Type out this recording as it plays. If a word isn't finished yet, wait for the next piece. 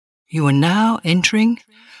You are now entering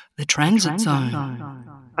the transit zone.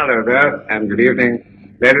 Hello there, and good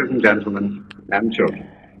evening, ladies and gentlemen, and children.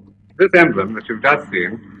 This emblem that you've just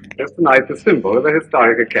seen is tonight the symbol of a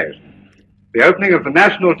historic occasion, the opening of the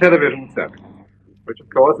National Television Service, which of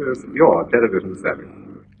course is your television service.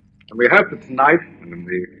 And we hope that tonight, and in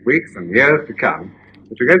the weeks and years to come,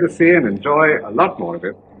 that you're going to see and enjoy a lot more of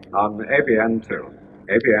it on ABN 2,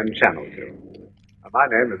 ABN Channel 2. My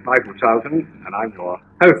name is Michael Charlton, and I'm your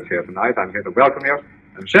host here tonight. I'm here to welcome you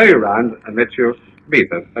and show you around and let you meet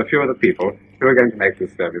a few of the people who are going to make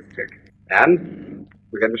this service tick. And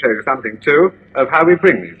we're going to show you something, too, of how we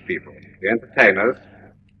bring these people, the entertainers,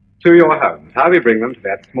 to your homes, how we bring them to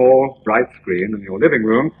that small, bright screen in your living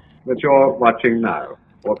room that you're watching now,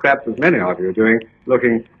 or perhaps as many of you are doing,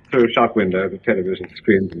 looking through shop windows of television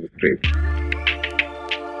screens in the street.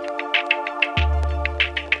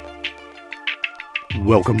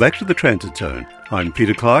 Welcome back to the Transit Zone. I'm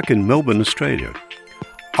Peter Clark in Melbourne, Australia.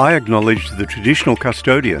 I acknowledge the traditional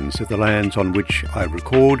custodians of the lands on which I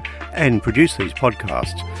record and produce these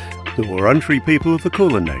podcasts, the Wurundjeri people of the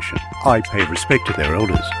Kulin Nation. I pay respect to their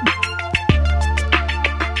elders.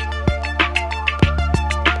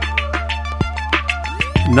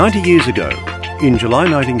 "90 years ago, in July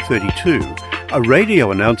 1932, a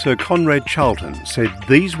radio announcer, Conrad Charlton, said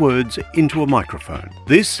these words into a microphone.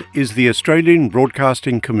 This is the Australian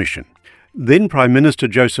Broadcasting Commission. Then Prime Minister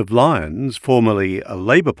Joseph Lyons, formerly a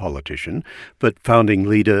Labor politician, but founding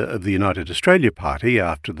leader of the United Australia Party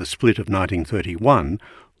after the split of 1931,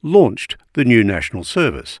 launched the new national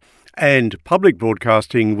service, and public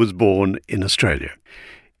broadcasting was born in Australia.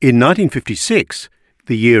 In 1956,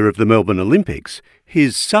 the year of the Melbourne Olympics,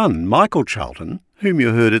 his son, Michael Charlton, whom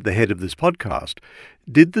you heard at the head of this podcast,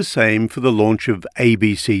 did the same for the launch of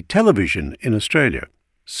ABC Television in Australia.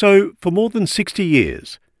 So, for more than 60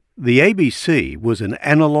 years, the ABC was an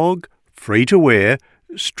analogue, free-to-air,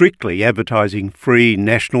 strictly advertising-free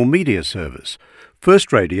national media service.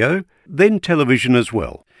 First radio, then television as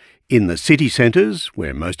well. In the city centres,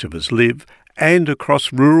 where most of us live, and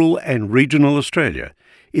across rural and regional Australia,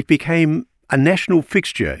 it became a national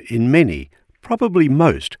fixture in many, probably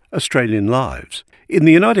most, Australian lives. In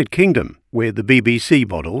the United Kingdom, where the BBC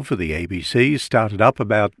model for the ABC started up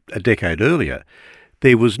about a decade earlier,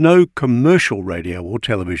 there was no commercial radio or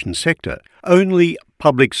television sector, only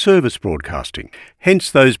public service broadcasting. Hence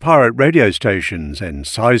those pirate radio stations and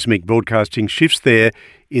seismic broadcasting shifts there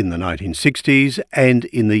in the 1960s and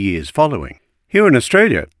in the years following. Here in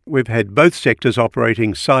Australia, we've had both sectors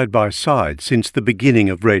operating side by side since the beginning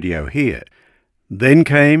of radio here. Then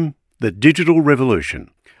came the digital revolution,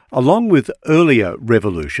 along with earlier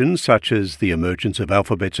revolutions such as the emergence of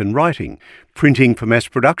alphabets and writing, printing for mass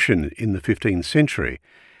production in the 15th century,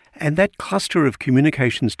 and that cluster of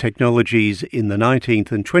communications technologies in the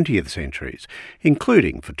 19th and 20th centuries,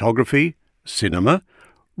 including photography, cinema,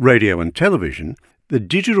 radio and television. The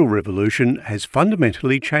digital revolution has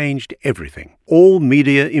fundamentally changed everything. All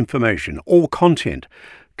media information, all content,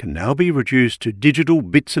 can now be reduced to digital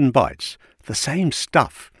bits and bytes, the same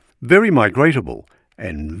stuff, very migratable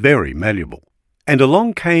and very malleable. And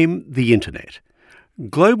along came the internet.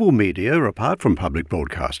 Global media, apart from public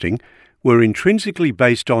broadcasting, were intrinsically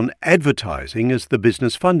based on advertising as the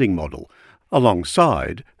business funding model,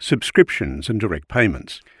 alongside subscriptions and direct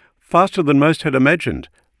payments. Faster than most had imagined,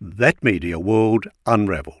 that media world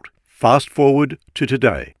unravelled. Fast forward to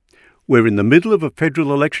today. We're in the middle of a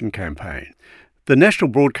federal election campaign. The national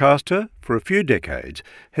broadcaster, for a few decades,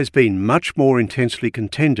 has been much more intensely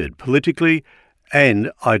contended politically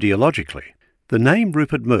and ideologically. The name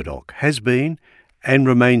Rupert Murdoch has been and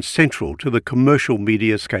remains central to the commercial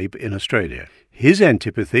mediascape in Australia. His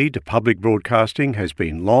antipathy to public broadcasting has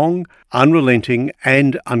been long, unrelenting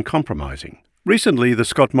and uncompromising. Recently, the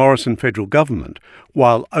Scott Morrison federal government,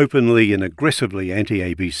 while openly and aggressively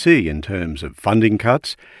anti-ABC in terms of funding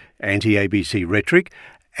cuts, anti-ABC rhetoric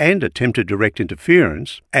and attempted direct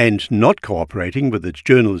interference, and not cooperating with its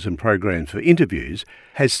journalism programs for interviews,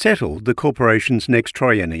 has settled the corporation's next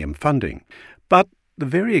triennium funding. But the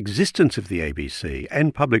very existence of the ABC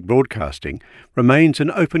and public broadcasting remains an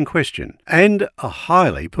open question, and a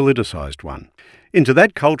highly politicised one. Into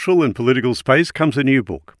that cultural and political space comes a new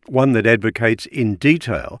book, one that advocates in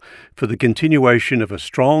detail for the continuation of a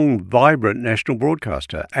strong, vibrant national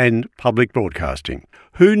broadcaster and public broadcasting.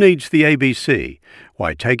 Who Needs the ABC?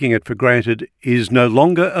 Why Taking It for Granted is No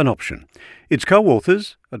Longer an Option. Its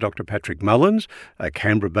co-authors are Dr. Patrick Mullins, a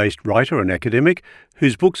Canberra-based writer and academic,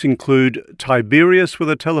 whose books include Tiberius with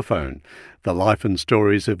a Telephone, The Life and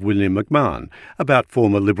Stories of William McMahon, about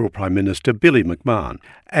former Liberal Prime Minister Billy McMahon,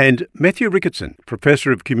 and Matthew Ricketson,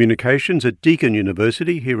 Professor of Communications at Deakin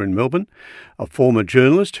University here in Melbourne, a former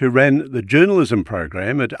journalist who ran the journalism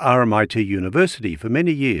program at RMIT University for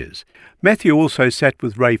many years. Matthew also sat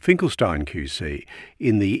with Ray Finkelstein QC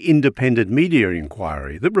in the independent media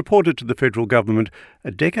inquiry that reported to the federal government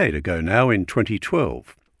a decade ago now in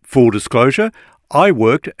 2012. Full disclosure, I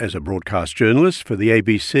worked as a broadcast journalist for the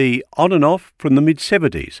ABC on and off from the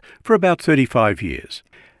mid-70s for about 35 years.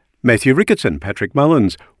 Matthew Ricketson, Patrick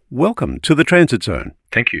Mullins, welcome to the Transit Zone.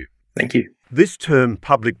 Thank you. Thank you. This term,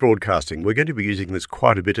 public broadcasting, we're going to be using this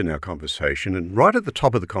quite a bit in our conversation. And right at the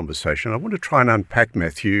top of the conversation, I want to try and unpack,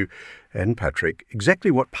 Matthew and Patrick,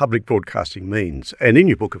 exactly what public broadcasting means. And in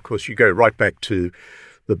your book, of course, you go right back to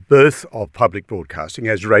the birth of public broadcasting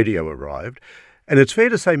as radio arrived. And it's fair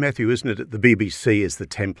to say, Matthew, isn't it, that the BBC is the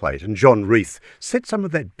template, and John Reith set some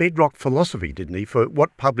of that bedrock philosophy, didn't he, for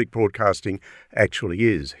what public broadcasting actually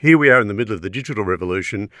is. Here we are in the middle of the digital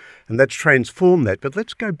revolution, and that's transformed that. But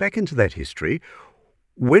let's go back into that history.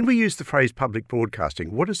 When we use the phrase public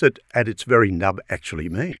broadcasting, what does it at its very nub actually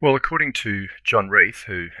mean? Well, according to John Reith,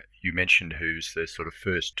 who you mentioned, who's the sort of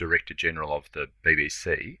first Director General of the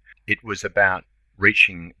BBC, it was about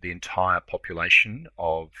reaching the entire population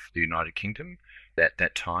of the United Kingdom. At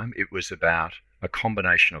that time, it was about a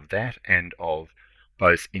combination of that and of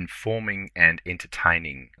both informing and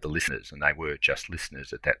entertaining the listeners, and they were just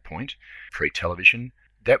listeners at that point, pre-television.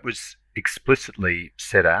 That was explicitly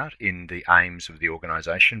set out in the aims of the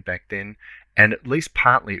organisation back then, and at least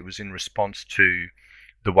partly it was in response to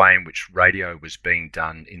the way in which radio was being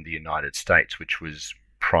done in the United States, which was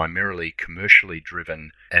primarily commercially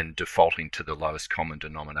driven and defaulting to the lowest common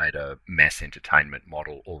denominator mass entertainment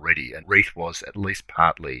model already. And Reith was at least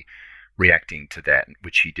partly reacting to that,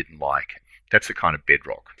 which he didn't like. That's a kind of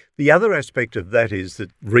bedrock. The other aspect of that is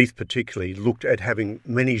that Reith particularly looked at having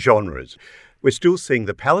many genres. We're still seeing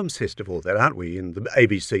the palimpsest of all that, aren't we, in the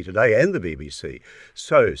ABC today and the BBC.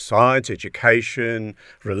 So science, education,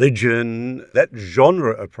 religion, that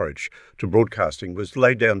genre approach to broadcasting was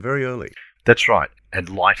laid down very early. That's right. And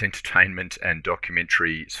light entertainment and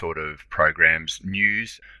documentary sort of programs,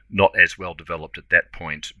 news, not as well developed at that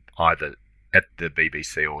point, either at the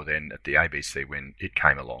BBC or then at the ABC when it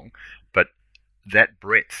came along. But that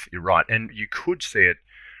breadth, you're right. And you could see it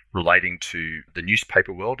relating to the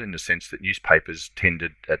newspaper world in the sense that newspapers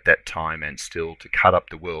tended at that time and still to cut up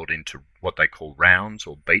the world into what they call rounds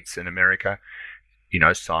or beats in America. You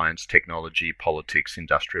know, science, technology, politics,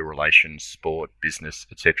 industrial relations, sport, business,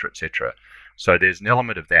 etc., etc. So there's an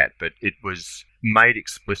element of that, but it was made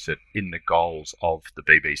explicit in the goals of the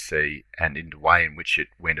BBC and in the way in which it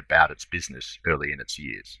went about its business early in its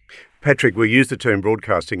years. Patrick, we use the term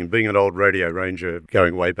broadcasting, and being an old radio ranger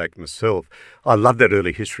going way back myself, I love that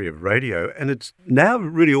early history of radio, and it's now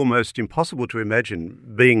really almost impossible to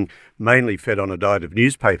imagine being mainly fed on a diet of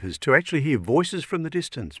newspapers to actually hear voices from the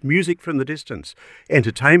distance, music from the distance,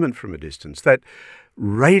 entertainment from a distance. That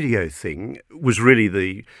radio thing was really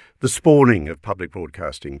the spawning of public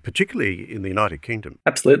broadcasting, particularly in the United Kingdom.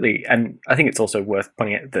 Absolutely. And I think it's also worth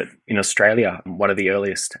pointing out that in Australia, one of the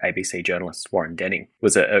earliest ABC journalists, Warren Denning,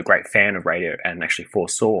 was a great fan of radio and actually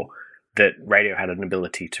foresaw that radio had an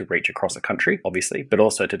ability to reach across a country, obviously, but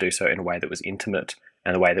also to do so in a way that was intimate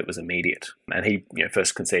and a way that was immediate. And he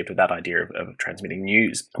first conceived of that idea of transmitting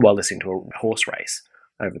news while listening to a horse race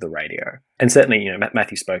over the radio. And certainly,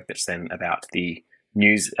 Matthew spoke just then about the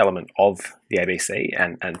news element of the ABC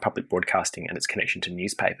and public broadcasting and its connection to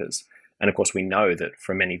newspapers. And of course, we know that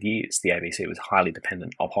for many years, the ABC was highly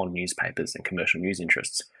dependent upon newspapers and commercial news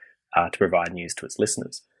interests to provide news to its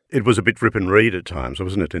listeners. It was a bit rip and read at times,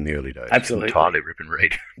 wasn't it, in the early days? Absolutely. Entirely rip and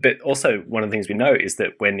read. But also, one of the things we know is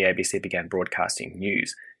that when the ABC began broadcasting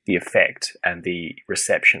news, the effect and the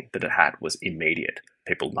reception that it had was immediate.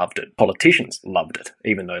 People loved it. Politicians loved it,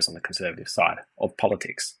 even those on the conservative side of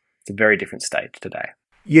politics. It's a very different state today.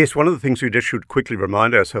 Yes, one of the things we just should quickly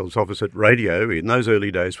remind ourselves of is that radio in those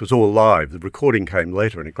early days was all live. The recording came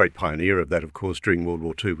later, and a great pioneer of that, of course, during World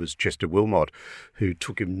War II was Chester Wilmot, who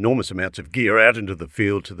took enormous amounts of gear out into the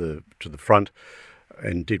field to the front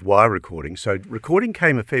and did wire recording. So recording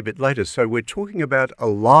came a fair bit later. So we're talking about a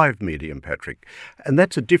live medium, Patrick, and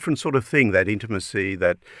that's a different sort of thing, that intimacy,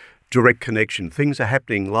 that direct connection. Things are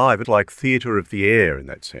happening live. It's like theatre of the air in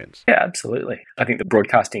that sense. Yeah, absolutely. I think the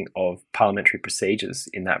broadcasting of parliamentary procedures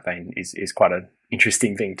in that vein is quite an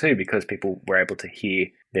interesting thing too, because people were able to hear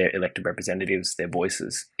their elected representatives, their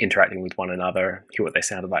voices interacting with one another, hear what they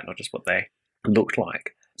sounded like, not just what they looked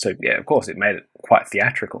like. So yeah, of course, it made it quite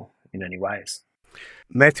theatrical in many ways.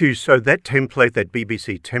 Matthew, so that template, that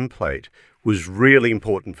BBC template, was really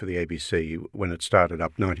important for the ABC when it started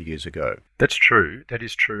up 90 years ago. That's true. That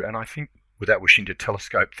is true. And I think, without wishing to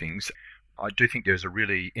telescope things, I do think there's a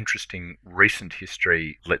really interesting recent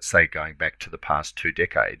history, let's say going back to the past 2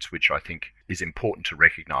 decades, which I think is important to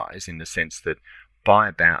recognise in the sense that by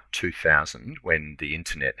about 2000, when the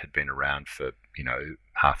internet had been around for,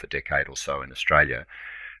 half a decade or so in Australia,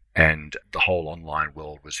 and the whole online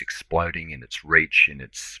world was exploding in its reach, in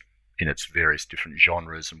its various different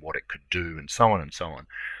genres and what it could do and so on and so on,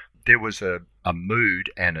 there was a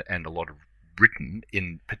mood and a lot of written,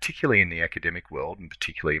 particularly in the academic world and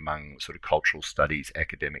particularly among sort of cultural studies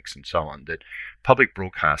academics and so on, that public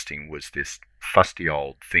broadcasting was this fusty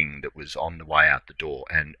old thing that was on the way out the door,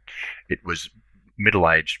 and it was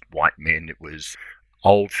middle-aged white men, it was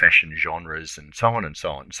old-fashioned genres and so on and so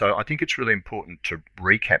on. So I think it's really important to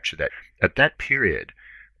recapture that. At that period,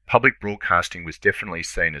 public broadcasting was definitely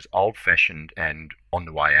seen as old-fashioned and on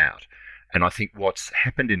the way out. And I think what's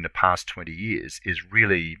happened in the past 20 years is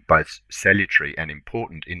really both salutary and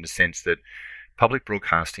important in the sense that public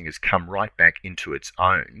broadcasting has come right back into its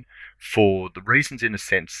own for the reasons, in a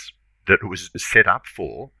sense, that it was set up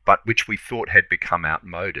for, but which we thought had become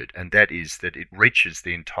outmoded. And that is that it reaches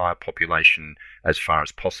the entire population as far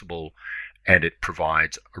as possible, and it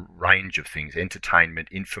provides a range of things, entertainment,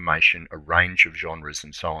 information, a range of genres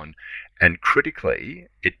and so on. And critically,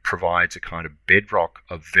 it provides a kind of bedrock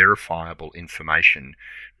of verifiable information,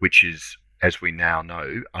 which is, as we now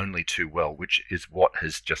know, only too well, which is what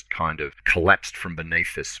has just kind of collapsed from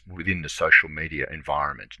beneath us within the social media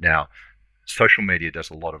environment. Now, social media does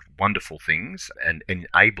a lot of wonderful things and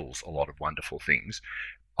enables a lot of wonderful things.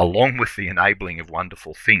 Along with the enabling of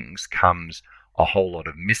wonderful things comes a whole lot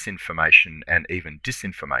of misinformation and even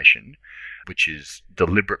disinformation, which is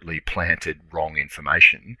deliberately planted wrong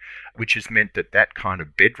information, which has meant that that kind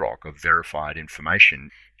of bedrock of verified information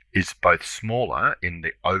is both smaller in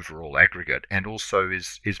the overall aggregate and also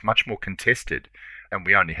is much more contested. And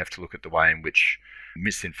we only have to look at the way in which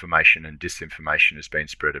misinformation and disinformation has been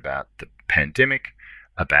spread about the pandemic,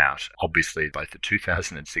 about obviously both the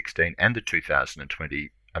 2016 and the 2020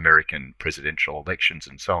 American presidential elections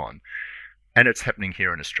and so on. And it's happening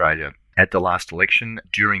here in Australia at the last election,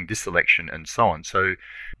 during this election, and so on. So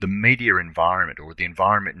the media environment, or the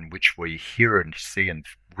environment in which we hear and see and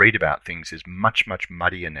read about things, is much, much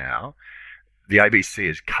muddier now. The ABC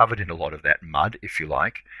is covered in a lot of that mud, if you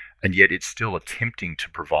like, and yet it's still attempting to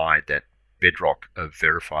provide that bedrock of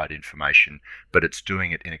verified information, but it's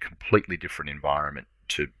doing it in a completely different environment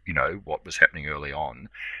to, what was happening early on.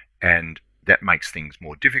 And that makes things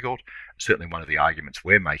more difficult. Certainly one of the arguments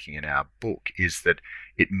we're making in our book is that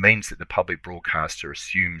it means that the public broadcaster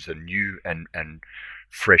assumes a new and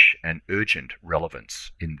fresh and urgent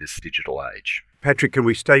relevance in this digital age. Patrick, can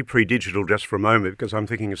we stay pre-digital just for a moment? Because I'm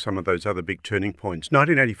thinking of some of those other big turning points.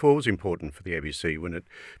 1984 was important for the ABC when it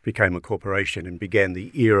became a corporation and began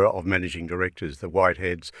the era of managing directors, the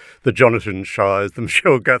Whiteheads, the Jonathan Shires, the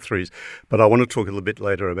Michelle Guthries. But I want to talk a little bit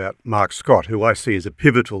later about Mark Scott, who I see as a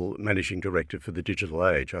pivotal managing director for the digital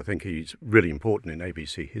age. I think he's really important in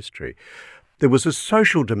ABC history. There was a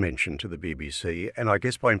social dimension to the BBC, and I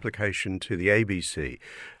guess by implication to the ABC,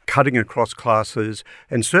 cutting across classes,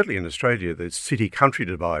 and certainly in Australia, the city-country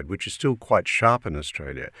divide, which is still quite sharp in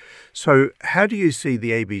Australia. So how do you see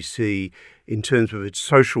the ABC in terms of its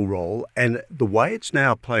social role and the way it's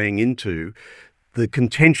now playing into the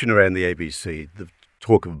contention around the ABC, the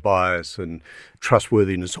talk of bias and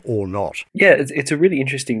trustworthiness or not? Yeah, it's a really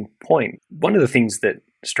interesting point. One of the things that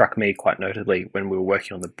struck me quite notably when we were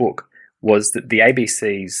working on the book was that the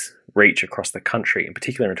ABC's reach across the country, in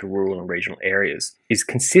particular into rural and regional areas, is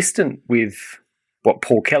consistent with what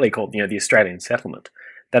Paul Kelly called, the Australian settlement.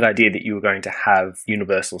 That idea that you were going to have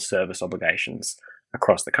universal service obligations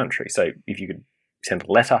across the country. So if you could send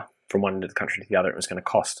a letter from one end of the country to the other, it was going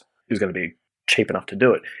to be cheap enough to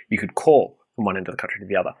do it. You could call from one end of the country to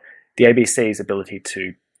the other. The ABC's ability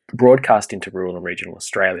to broadcast into rural and regional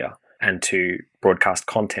Australia and to broadcast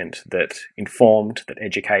content that informed, that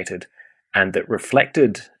educated, and that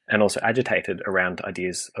reflected and also agitated around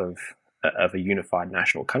ideas of a unified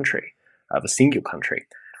national country, of a single country,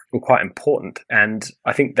 were quite important. And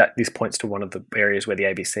I think that this points to one of the areas where the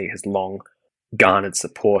ABC has long garnered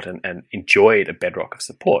support and enjoyed a bedrock of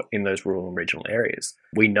support in those rural and regional areas.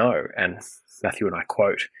 We know, and Matthew and I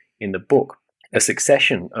quote in the book, a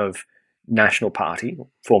succession of National Party,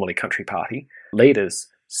 formerly Country Party, leaders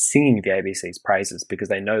singing the ABC's praises because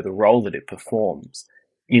they know the role that it performs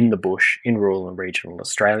in the bush, in rural and regional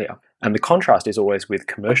Australia. And the contrast is always with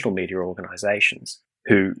commercial media organisations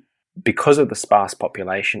who, because of the sparse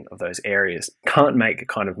population of those areas, can't make a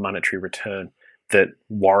kind of monetary return that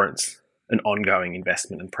warrants an ongoing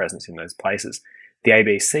investment and presence in those places. The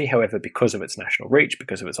ABC, however, because of its national reach,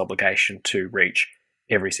 because of its obligation to reach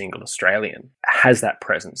every single Australian, has that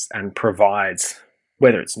presence and provides,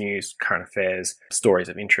 whether it's news, current affairs, stories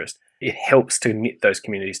of interest, it helps to knit those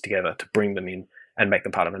communities together, to bring them in and make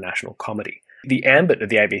them part of a national comedy. The ambit of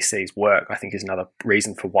the ABC's work, I think, is another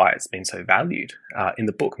reason for why it's been so valued. In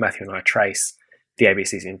the book, Matthew and I trace the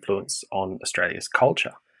ABC's influence on Australia's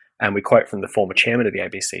culture. And we quote from the former chairman of the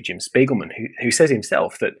ABC, Jim Spiegelman, who says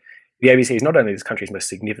himself that the ABC is not only this country's most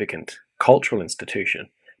significant cultural institution,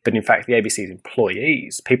 but in fact the ABC's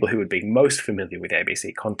employees, people who would be most familiar with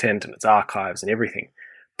ABC content and its archives and everything,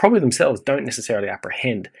 probably themselves don't necessarily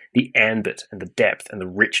apprehend the ambit and the depth and the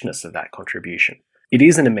richness of that contribution. It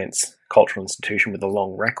is an immense cultural institution with a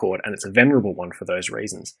long record, and it's a venerable one for those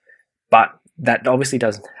reasons. But that obviously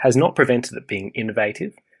has not prevented it being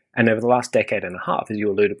innovative. And over the last decade and a half, as you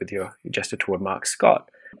alluded with your gesture toward Mark Scott,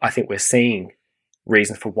 I think we're seeing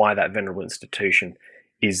reasons for why that venerable institution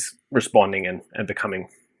is responding and becoming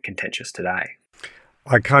contentious today.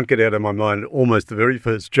 I can't get out of my mind almost the very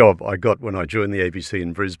first job I got when I joined the ABC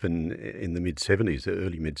in Brisbane in the mid-70s, the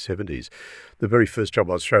early mid-70s. The very first job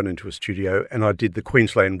I was thrown into a studio and I did the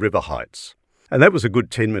Queensland River Heights. And that was a good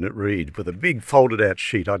 10-minute read with a big folded-out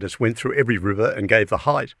sheet. I just went through every river and gave the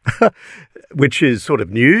height, which is sort of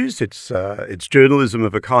news. It's journalism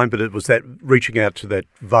of a kind, but it was that reaching out to that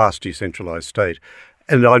vast decentralised state.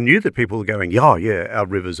 And I knew that people were going, yeah, our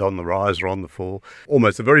river's on the rise or on the fall.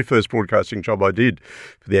 Almost the very first broadcasting job I did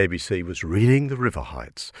for the ABC was reading the River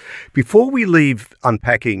Heights. Before we leave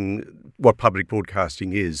unpacking what public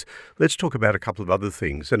broadcasting is, let's talk about a couple of other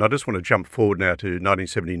things. And I just want to jump forward now to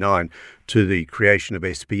 1979, to the creation of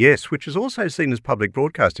SBS, which is also seen as public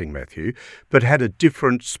broadcasting, Matthew, but had a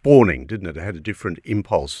different spawning, didn't it? It had a different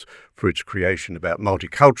impulse for its creation about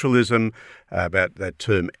multiculturalism, about that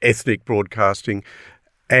term ethnic broadcasting.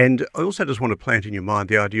 And I also just want to plant in your mind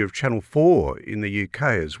the idea of Channel 4 in the UK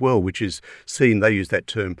as well, which is seen, they use that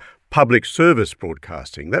term, public service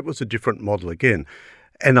broadcasting. That was a different model again.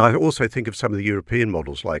 And I also think of some of the European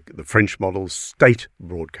models, like the French model, state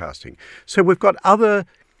broadcasting. So we've got other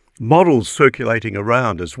models circulating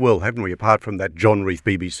around as well, haven't we, apart from that John Reith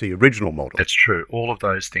BBC original model? That's true. All of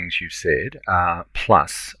those things you've said,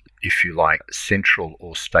 plus, if you like, central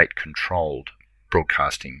or state-controlled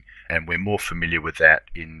broadcasting. And we're more familiar with that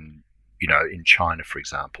in China, for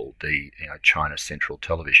example, the China Central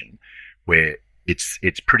Television, where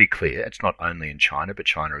it's pretty clear. It's not only in China, but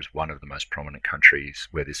China is one of the most prominent countries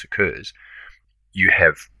where this occurs. You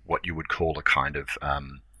have what you would call a kind of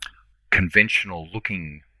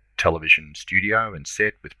conventional-looking television studio and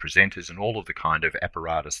set with presenters and all of the kind of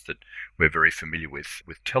apparatus that we're very familiar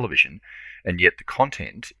with television, and yet the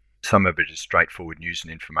content, some of it is straightforward news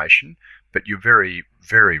and information, but you're very,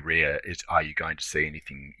 very rare are you going to see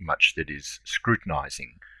anything much that is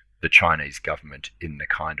scrutinising the Chinese government in the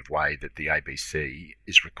kind of way that the ABC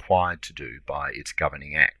is required to do by its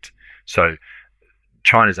governing act. So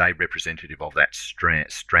China's a representative of that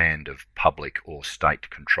strand of public or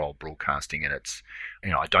state-controlled broadcasting, and it's,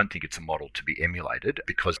 I don't think it's a model to be emulated,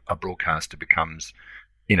 because a broadcaster becomes,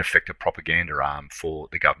 in effect, a propaganda arm for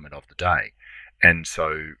the government of the day. And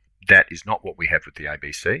so that is not what we have with the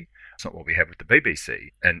ABC. It's not what we have with the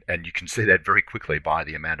BBC. And you can see that very quickly by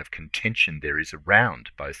the amount of contention there is around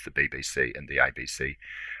both the BBC and the ABC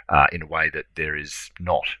in a way that there is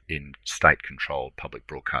not in state-controlled public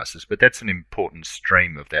broadcasters. But that's an important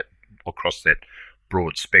stream of that, across that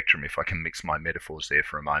broad spectrum, if I can mix my metaphors there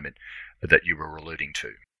for a moment, that you were alluding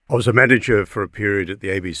to. I was a manager for a period at the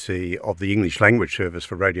ABC of the English language service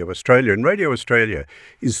for Radio Australia, and Radio Australia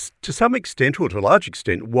is, to some extent, or to a large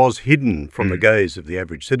extent, was hidden from the gaze of the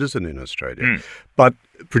average citizen in Australia. But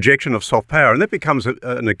projection of soft power, and that becomes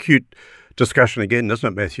an acute discussion again,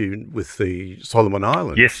 doesn't it, Matthew, with the Solomon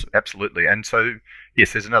Islands? Yes, absolutely. And so,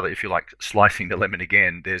 yes, there's another, if you like, slicing the lemon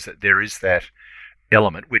again, there is that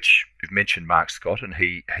element, which you've mentioned Mark Scott, and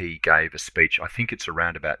he gave a speech, I think it's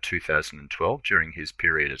around about 2012, during his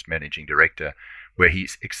period as managing director, where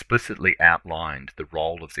he's explicitly outlined the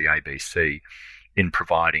role of the ABC in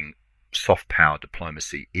providing soft power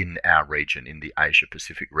diplomacy in our region, in the Asia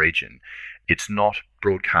Pacific region. It's not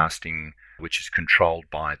broadcasting which is controlled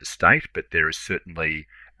by the state, but there is certainly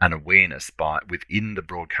an awareness within the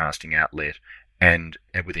broadcasting outlet and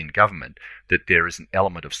within government that there is an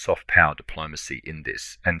element of soft power diplomacy in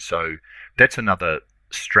this. And so that's another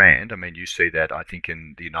strand. I mean, you see that, I think,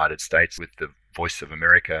 in the United States with the Voice of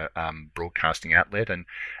America broadcasting outlet.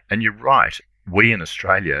 And you're right, we in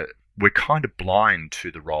Australia, we're kind of blind to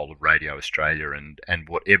the role of Radio Australia and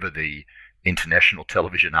whatever the international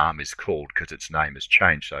television arm is called, because its name has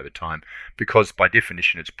changed over time, because by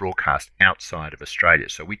definition it's broadcast outside of Australia.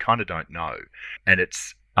 So we kind of don't know. And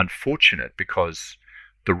it's unfortunate because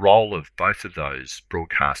the role of both of those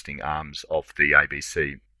broadcasting arms of the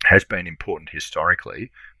ABC has been important historically,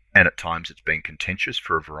 and at times it's been contentious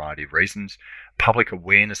for a variety of reasons. Public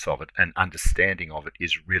awareness of it and understanding of it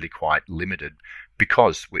is really quite limited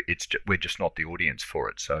because we're just not the audience for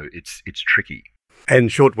it. So it's tricky. And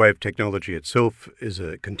shortwave technology itself is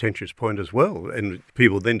a contentious point as well. And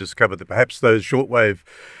people then discover that perhaps those shortwave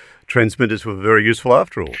transmitters were very useful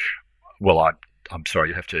after all. Well, I'm sorry,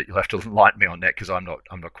 you'll have to enlighten me on that, because I'm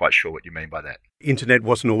not quite sure what you mean by that. Internet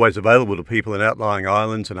wasn't always available to people in outlying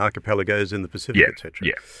islands and archipelagos in the Pacific, etc.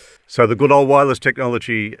 Yeah. So the good old wireless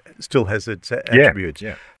technology still has its attributes.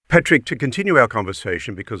 Yeah. Patrick, to continue our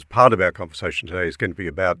conversation, because part of our conversation today is going to be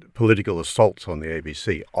about political assaults on the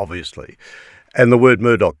ABC, obviously. And the word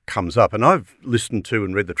Murdoch comes up. And I've listened to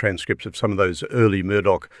and read the transcripts of some of those early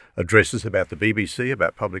Murdoch addresses about the BBC,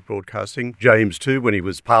 about public broadcasting. James, too, when he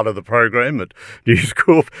was part of the program at News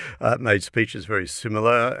Corp, made speeches very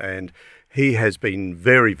similar. And he has been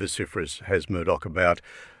very vociferous, has Murdoch, about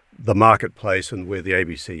the marketplace and where the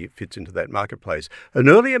ABC fits into that marketplace. An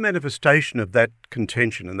earlier manifestation of that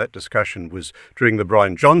contention and that discussion was during the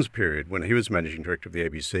Brian Johns period when he was managing director of the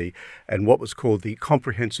ABC, and what was called the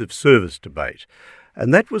comprehensive service debate.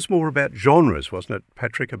 And that was more about genres, wasn't it,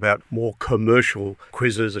 Patrick? About more commercial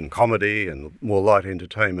quizzes and comedy and more light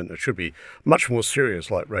entertainment. It should be much more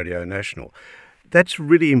serious like Radio National. That's a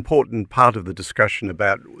really important part of the discussion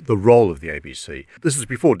about the role of the ABC. This is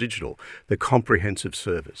before digital, the comprehensive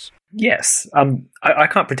service. Yes. I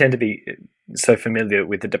can't pretend to be so familiar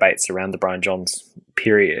with the debates around the Brian Johns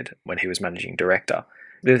period when he was managing director.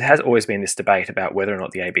 There has always been this debate about whether or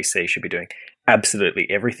not the ABC should be doing absolutely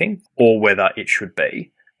everything, or whether it should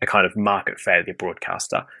be a kind of market failure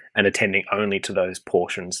broadcaster and attending only to those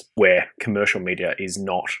portions where commercial media is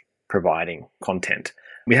not providing content.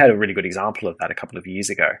 We had a really good example of that a couple of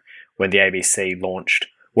years ago when the ABC launched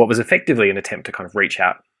what was effectively an attempt to kind of reach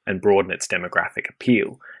out and broaden its demographic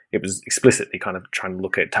appeal. It was explicitly kind of trying to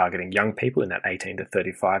look at targeting young people in that 18 to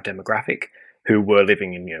 35 demographic who were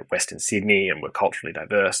living in Western Sydney and were culturally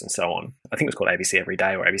diverse and so on. I think it was called ABC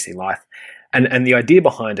Everyday or ABC Life. And the idea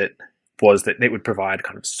behind it was that it would provide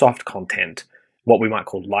kind of soft content, what we might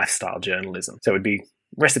call lifestyle journalism. So it would be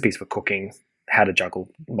recipes for cooking, how to juggle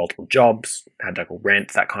multiple jobs, how to juggle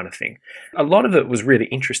rent, that kind of thing. A lot of it was really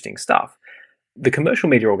interesting stuff. The commercial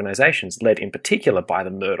media organisations, led in particular by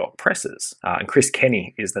the Murdoch presses, and Chris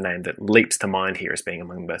Kenny is the name that leaps to mind here as being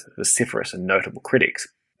among the most vociferous and notable critics,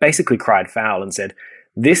 basically cried foul and said,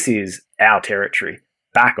 "This is our territory,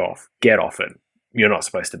 back off, get off it, you're not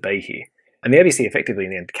supposed to be here." And the ABC effectively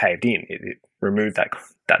in the end caved in. It removed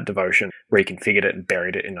that devotion, reconfigured it and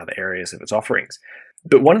buried it in other areas of its offerings.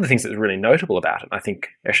 But one of the things that was really notable about it, I think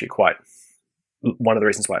actually quite one of the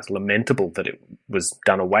reasons why it's lamentable that it was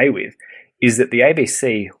done away with, is that the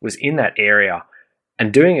ABC was in that area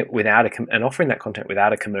and doing it and offering that content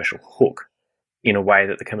without a commercial hook in a way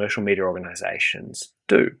that the commercial media organisations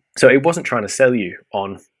do. So it wasn't trying to sell you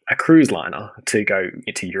on a cruise liner to go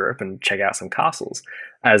to Europe and check out some castles,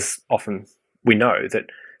 as often we know that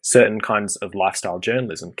certain kinds of lifestyle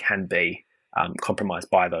journalism can be compromised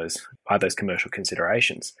by those commercial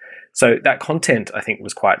considerations. So that content, I think,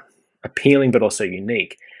 was quite appealing but also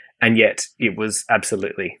unique, and yet it was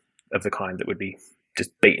absolutely of the kind that would be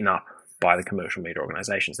just beaten up by the commercial media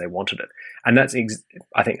organisations. They wanted it. And that's,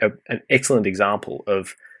 I think, an excellent example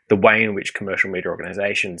of the way in which commercial media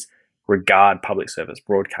organisations regard public service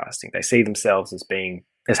broadcasting. They see themselves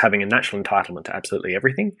as having a natural entitlement to absolutely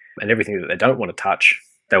everything, and everything that they don't want to touch,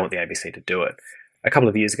 they want the ABC to do it. A couple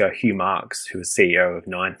of years ago, Hugh Marks, who was CEO of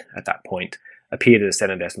Nine at that point, appeared at a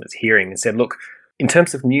Senate estimates hearing and said, look, in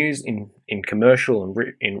terms of news in commercial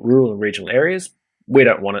and in rural and regional areas, we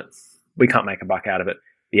don't want it. We can't make a buck out of it.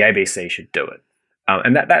 The ABC should do it.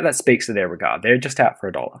 And that speaks to their regard. They're just out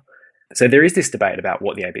for $1. So there is this debate about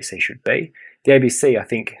what the ABC should be. The ABC, I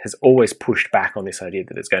think, has always pushed back on this idea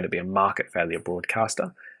that it's going to be a market failure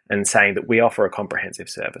broadcaster and saying that we offer a comprehensive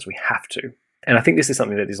service. We have to. And I think this is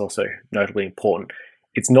something that is also notably important.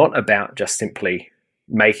 It's not about just simply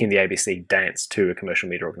making the ABC dance to a commercial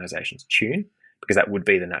media organisation's tune, because that would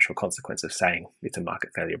be the natural consequence of saying it's a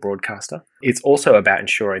market failure broadcaster. It's also about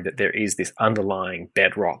ensuring that there is this underlying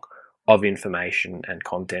bedrock of information and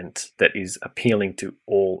content that is appealing to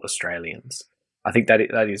all Australians. I think that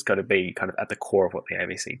is got to be kind of at the core of what the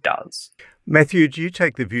ABC does. Matthew, do you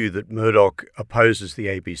take the view that Murdoch opposes the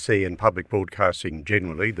ABC and public broadcasting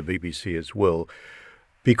generally, the BBC as well,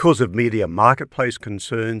 because of media marketplace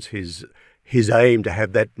concerns, his aim to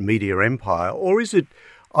have that media empire, or is it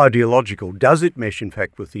ideological? Does it mesh, in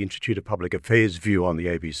fact, with the Institute of Public Affairs' view on the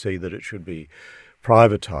ABC that it should be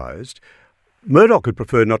privatised? Murdoch would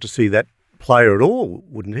prefer not to see that player at all,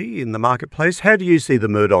 wouldn't he, in the marketplace? How do you see the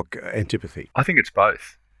Murdoch antipathy? I think it's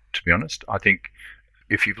both, to be honest. I think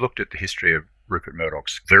if you've looked at the history of Rupert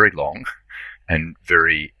Murdoch's very long and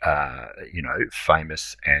very,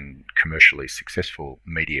 famous and commercially successful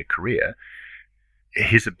media career,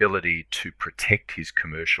 his ability to protect his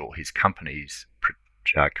company's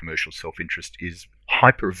commercial self-interest is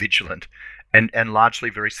hyper-vigilant and largely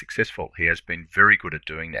very successful. He has been very good at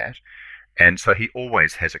doing that. And so he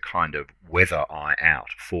always has a kind of weather eye out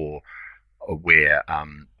for where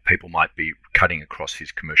people might be cutting across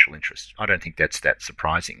his commercial interests. I don't think that's that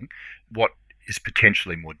surprising. What is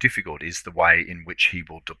potentially more difficult is the way in which he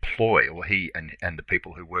will deploy, or he and the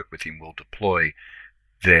people who work with him will deploy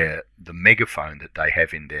the megaphone that they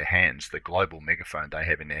have in their hands, the global megaphone they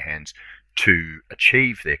have in their hands, to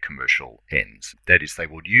achieve their commercial ends. That is, they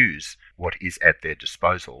will use what is at their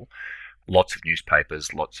disposal. Lots of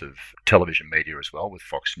newspapers, lots of television media as well, with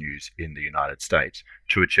Fox News in the United States,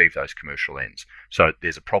 to achieve those commercial ends. So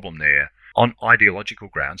there's a problem there. On ideological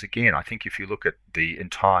grounds, again, I think if you look at the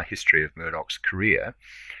entire history of Murdoch's career,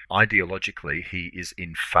 ideologically he is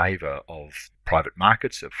in favour of private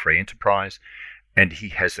markets, of free enterprise, and he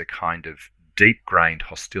has a kind of deep-grained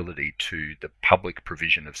hostility to the public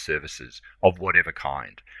provision of services of whatever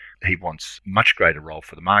kind. He wants much greater role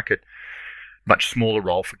for the market, much smaller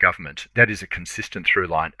role for government. That is a consistent through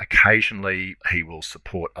line. Occasionally, he will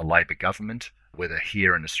support a Labor government, whether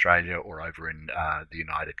here in Australia or over in the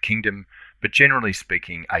United Kingdom, but generally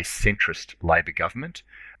speaking, a centrist Labor government,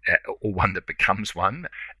 or one that becomes one.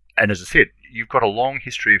 And as I said, you've got a long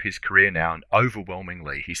history of his career now, and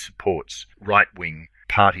overwhelmingly he supports right-wing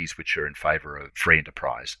parties which are in favour of free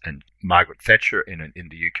enterprise. And Margaret Thatcher in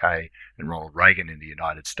the UK and Ronald Reagan in the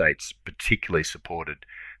United States particularly supported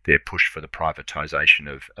their push for the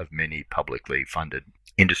privatisation of many publicly funded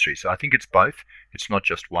industries. So I think it's both. It's not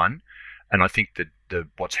just one. And I think that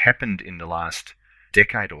what's happened in the last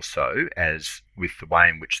decade or so, as with the way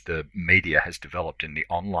in which the media has developed in the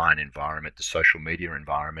online environment, the social media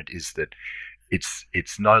environment, is that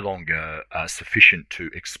it's no longer sufficient to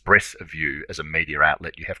express a view as a media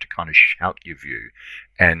outlet. You have to kind of shout your view.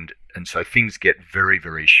 And so things get very,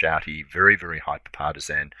 very shouty, very, very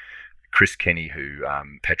hyper-partisan. Chris Kenny, who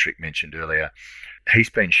Patrick mentioned earlier, he's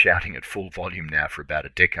been shouting at full volume now for about a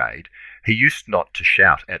decade. He used not to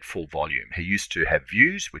shout at full volume. He used to have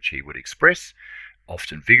views which he would express,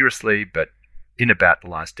 often vigorously, but in about the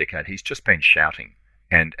last decade, he's just been shouting,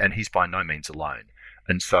 and he's by no means alone.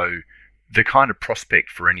 And so the kind of prospect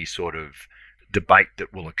for any sort of debate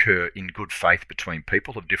that will occur in good faith between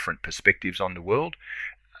people of different perspectives on the world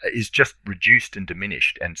is just reduced and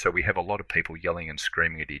diminished. And so we have a lot of people yelling and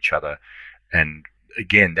screaming at each other. And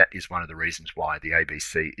again, that is one of the reasons why the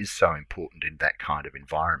ABC is so important in that kind of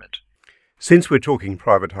environment. Since we're talking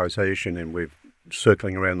privatisation and we're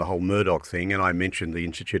circling around the whole Murdoch thing, and I mentioned the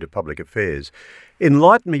Institute of Public Affairs,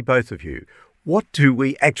 enlighten me, both of you. What do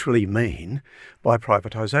we actually mean by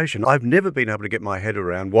privatisation? I've never been able to get my head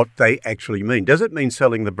around what they actually mean. Does it mean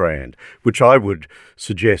selling the brand, which I would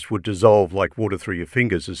suggest would dissolve like water through your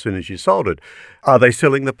fingers as soon as you sold it? Are they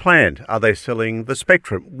selling the plant? Are they selling the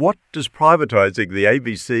spectrum? What does privatising the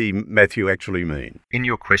ABC, Matthew, actually mean? In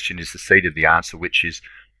your question is the seed of the answer, which is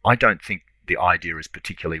I don't think the idea is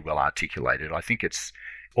particularly well articulated. I think it's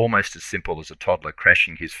almost as simple as a toddler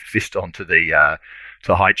crashing his fist onto the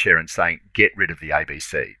high chair and saying, get rid of the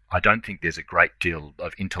ABC. I don't think there's a great deal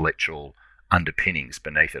of intellectual underpinnings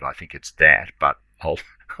beneath it. I think it's that, but I'll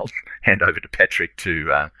hand over to Patrick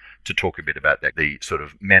to talk a bit about that, the sort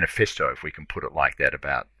of manifesto, if we can put it like that,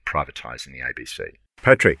 about privatising the ABC.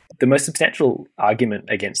 Patrick. The most substantial argument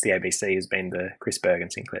against the ABC has been the Chris Berg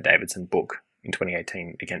and Sinclair Davidson book in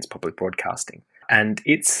 2018 against public broadcasting. And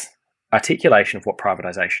its articulation of what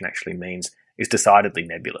privatisation actually means is decidedly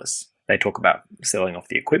nebulous. They talk about selling off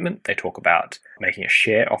the equipment. They talk about making a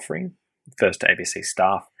share offering, first to ABC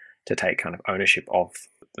staff, to take kind of ownership of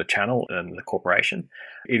the channel and the corporation.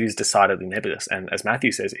 It is decidedly nebulous. And as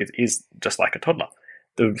Matthew says, it is just like a toddler.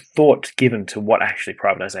 the thought given to what actually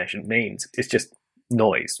privatisation means is just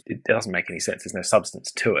noise. It doesn't make any sense. There's no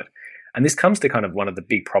substance to it. And this comes to kind of one of the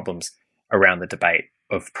big problems around the debate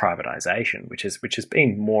of privatisation, which has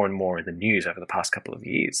been more and more in the news over the past couple of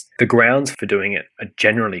years. The grounds for doing it are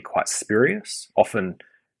generally quite spurious, often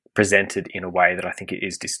presented in a way that I think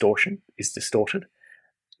is distorted.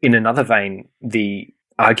 In another vein, the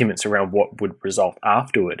arguments around what would result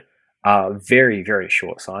afterward are very, very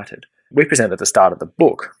short-sighted. We present at the start of the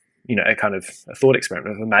book, a kind of a thought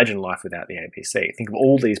experiment of imagine life without the ABC. Think of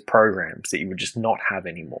all these programs that you would just not have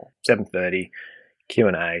anymore. 7:30,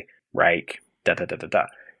 Q&A, Rake, da-da-da-da-da.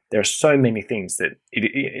 There are so many things that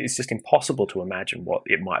it's just impossible to imagine what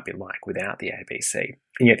it might be like without the ABC.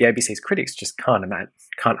 And yet the ABC's critics just can't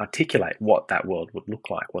articulate what that world would look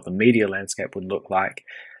like, what the media landscape would look like,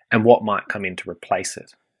 and what might come in to replace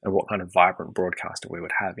it, and what kind of vibrant broadcaster we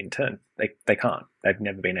would have in turn. They can't. They've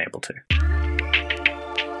never been able to.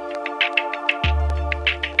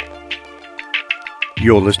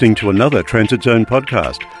 You're listening to another Transit Zone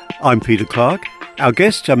podcast. I'm Peter Clark. Our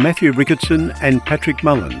guests are Matthew Ricketson and Patrick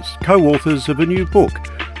Mullins, co-authors of a new book,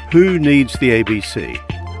 Who Needs the ABC?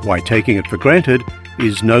 Why Taking It for Granted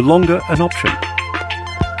is No Longer an Option.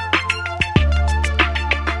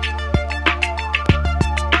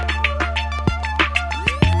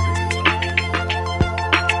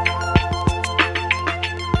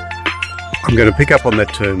 I'm going to pick up on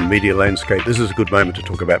that term, media landscape. This is a good moment to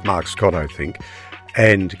talk about Mark Scott, I think.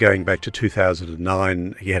 And going back to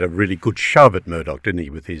 2009, he had a really good shove at Murdoch, didn't he,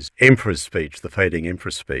 with his Emperor's speech, the fading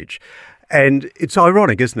Emperor's speech. And it's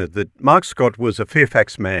ironic, isn't it, that Mark Scott was a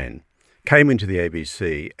Fairfax man, came into the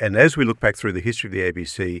ABC, and as we look back through the history of the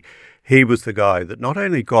ABC, he was the guy that not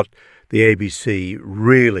only got the ABC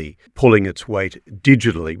really pulling its weight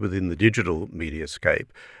digitally within the digital mediascape,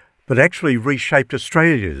 but actually reshaped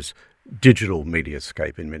Australia's digital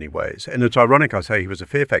mediascape in many ways. And it's ironic I say he was a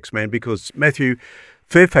Fairfax man because, Matthew,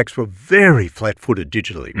 Fairfax were very flat-footed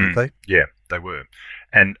digitally, weren't they? Yeah, they were.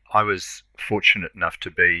 And I was fortunate enough to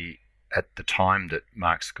be at the time that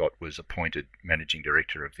Mark Scott was appointed Managing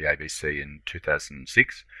Director of the ABC in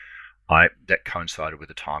 2006. That coincided with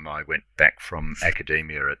the time I went back from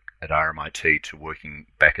academia at RMIT to working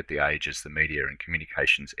back at The Age as the media and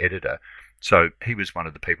communications editor. So he was one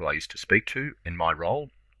of the people I used to speak to in my role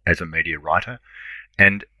as a media writer,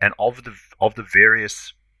 and of the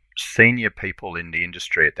various senior people in the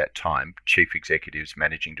industry at that time, chief executives,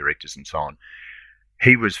 managing directors, and so on,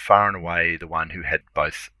 he was far and away the one who had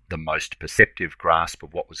both the most perceptive grasp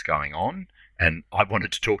of what was going on, and I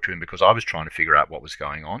wanted to talk to him because I was trying to figure out what was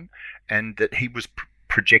going on, and that he was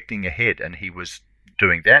projecting ahead, and he was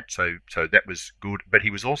doing that, so that was good. But he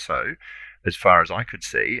was also, as far as I could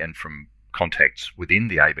see, and from contacts within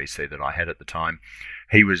the ABC that I had at the time,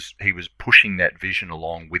 he was pushing that vision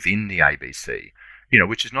along within the ABC,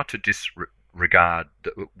 which is not to disregard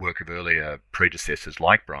the work of earlier predecessors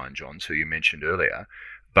like Brian Johns, who you mentioned earlier,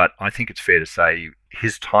 but I think it's fair to say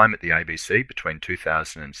his time at the ABC between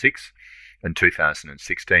 2006 and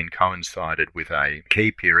 2016 coincided with a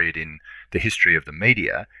key period in the history of the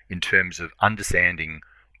media in terms of understanding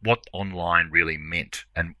what online really meant,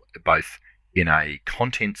 and both in a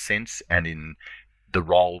content sense and in the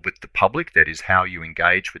role with the public, that is how you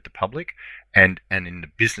engage with the public, and in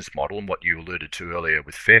the business model. And what you alluded to earlier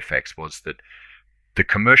with Fairfax was that the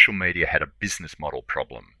commercial media had a business model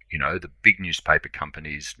problem. The big newspaper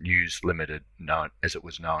companies, News Limited, as it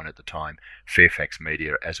was known at the time, Fairfax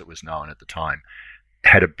Media, as it was known at the time,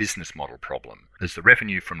 had a business model problem. As the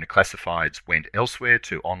revenue from the classifieds went elsewhere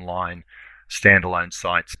to online standalone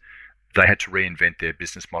sites, they had to reinvent their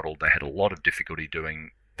business model. They had a lot of difficulty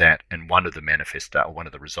doing that, and one of the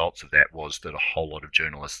results of that was that a whole lot of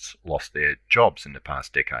journalists lost their jobs in the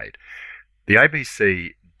past decade. The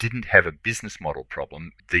ABC didn't have a business model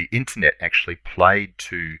problem. The internet actually played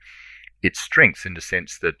to its strengths in the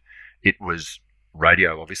sense that it was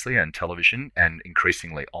radio, obviously, and television, and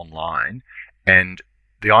increasingly online. And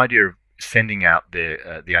the idea of sending out the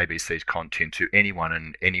ABC's content to anyone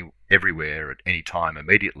and everywhere at any time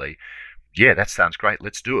immediately, yeah, that sounds great.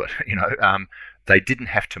 Let's do it. They didn't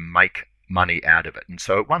have to make money out of it. And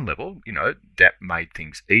so at one level, that made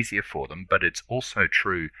things easier for them. But it's also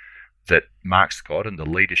true that Mark Scott and the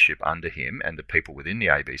leadership under him and the people within the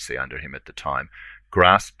ABC under him at the time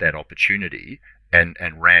grasped that opportunity and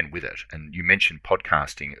ran with it. And you mentioned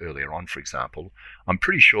podcasting earlier on, for example. I'm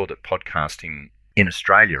pretty sure that podcasting in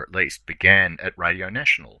Australia, at least, began at Radio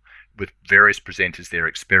National with various presenters there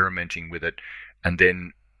experimenting with it, and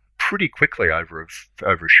then pretty quickly over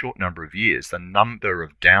a short number of years, the number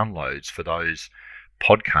of downloads for those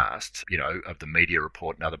podcasts, of the Media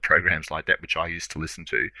Report and other programs like that, which I used to listen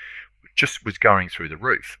to, just was going through the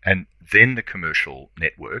roof. And then the commercial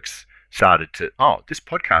networks started to, this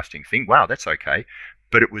podcasting thing, wow, that's okay.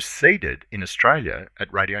 But it was seeded in Australia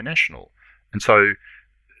at Radio National. And so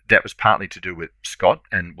that was partly to do with Scott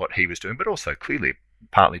and what he was doing, but also clearly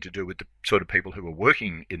partly to do with the sort of people who were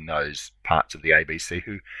working in those parts of the ABC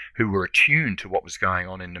who were attuned to what was going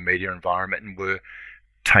on in the media environment and were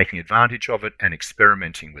taking advantage of it and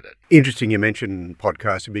experimenting with it. Interesting you mentioned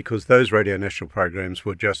podcasting, because those Radio National programs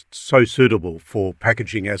were just so suitable for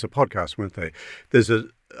packaging as a podcast, weren't they? There's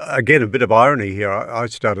again a bit of irony here. I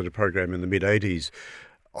started a program in the mid-'80s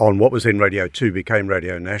on what was then Radio 2, became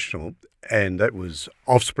Radio National, and that was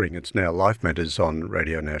Offspring. It's now Life Matters on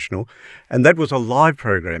Radio National. And that was a live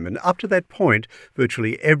program. And up to that point,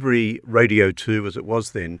 virtually every Radio 2, as it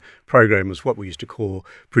was then, program was what we used to call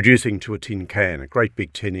producing to a tin can, a great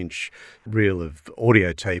big 10-inch reel of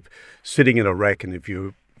audio tape sitting in a rack. And if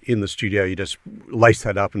you're in the studio, you just lace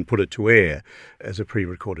that up and put it to air as a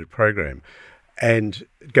pre-recorded program. And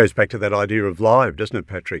it goes back to that idea of live, doesn't it,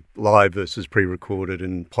 Patrick? Live versus pre-recorded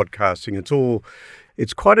and podcasting.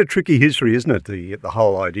 It's quite a tricky history, isn't it? The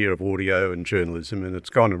whole idea of audio and journalism, and it's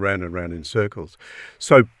gone around and around in circles.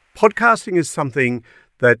 So podcasting is something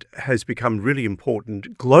that has become really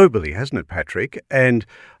important globally, hasn't it, Patrick? And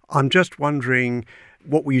I'm just wondering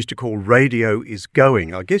what we used to call radio is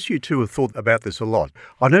going. I guess you two have thought about this a lot.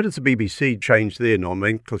 I noticed the BBC changed their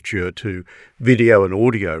nomenclature to video and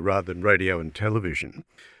audio rather than radio and television.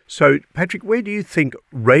 So, Patrick, where do you think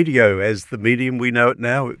radio as the medium we know it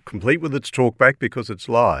now, complete with its talkback because it's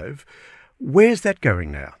live, where's that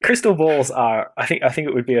going now? Crystal balls are, I think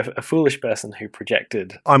it would be a foolish person who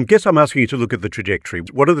projected. I guess I'm asking you to look at the trajectory.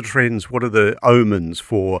 What are the trends? What are the omens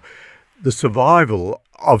for the survival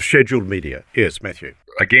of scheduled media? Yes, Matthew.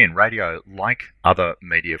 Again, radio, like other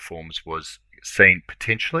media forms, was seen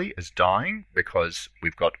potentially as dying because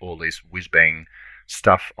we've got all this whiz-bang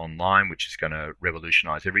stuff online, which is going to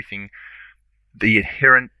revolutionise everything. The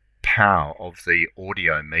inherent power of the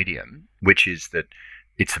audio medium, which is that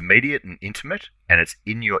it's immediate and intimate and it's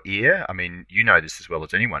in your ear. I mean, you know this as well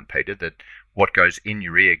as anyone, Peter, that what goes in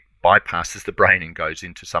your ear bypasses the brain and goes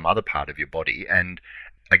into some other part of your body. And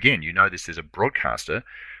again, you know this as a broadcaster,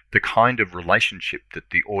 the kind of relationship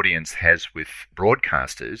that the audience has with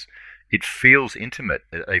broadcasters, it feels intimate.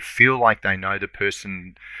 They feel like they know the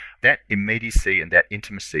person. That immediacy and that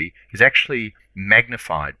intimacy is actually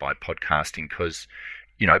magnified by podcasting because,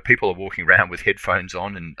 people are walking around with headphones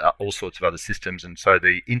on and all sorts of other systems. And so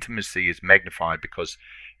the intimacy is magnified because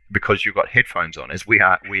you've got headphones on, as we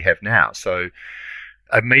have now. So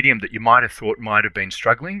a medium that you might have thought might have been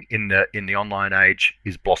struggling in the online age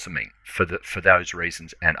is blossoming for those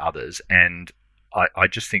reasons and others. And I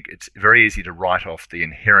just think it's very easy to write off the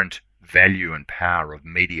inherent value and power of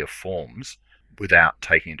media forms without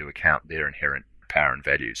taking into account their inherent power and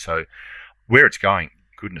value. So where it's going,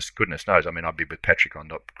 goodness knows. I mean, I'd be with Patrick on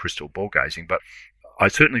not crystal ball gazing, but I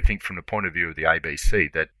certainly think from the point of view of the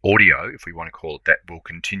ABC that audio, if we want to call it that, will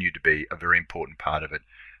continue to be a very important part of it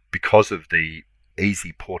because of the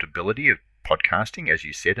easy portability of podcasting, as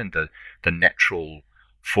you said, and the natural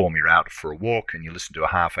form. You're out for a walk and you listen to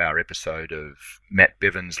a half-hour episode of Matt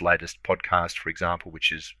Bevan's latest podcast, for example,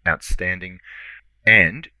 which is outstanding.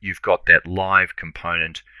 And you've got that live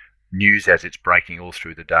component, news as it's breaking all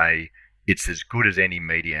through the day. It's as good as any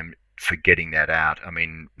medium for getting that out. I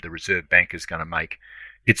mean, the Reserve Bank is going to make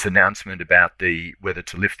its announcement about whether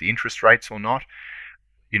to lift the interest rates or not.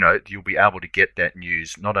 You'll be able to get that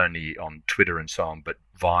news not only on Twitter and so on, but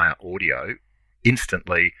via audio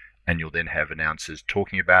instantly, and you'll then have announcers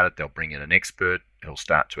talking about it. They'll bring in an expert. They'll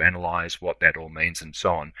start to analyse what that all means and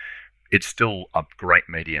so on. It's still a great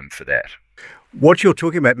medium for that. What you're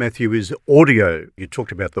talking about, Matthew, is audio. You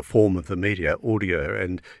talked about the form of the media, audio,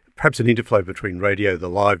 and perhaps an interflow between radio, the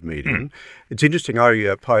live medium. It's interesting.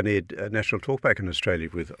 I pioneered National Talkback in Australia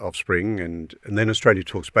with Offspring, and then Australia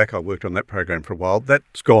Talks Back. I worked on that program for a while.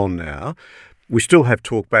 That's gone now. We still have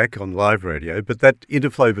Talkback on live radio, but that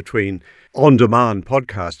interflow between on-demand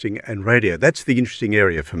podcasting and radio, that's the interesting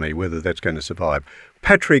area for me, whether that's going to survive.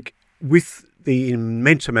 Patrick, with the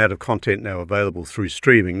immense amount of content now available through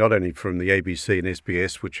streaming, not only from the ABC and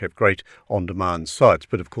SBS, which have great on-demand sites,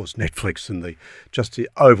 but of course Netflix and the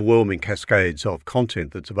overwhelming cascades of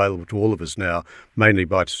content that's available to all of us now, mainly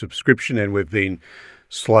by subscription, and we've been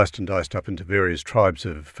sliced and diced up into various tribes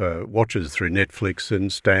of watchers through Netflix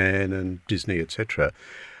and Stan and Disney, etc.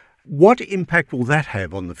 What impact will that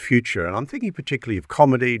have on the future? And I'm thinking particularly of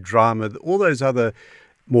comedy, drama, all those other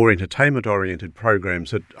more entertainment-oriented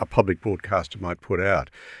programs that a public broadcaster might put out.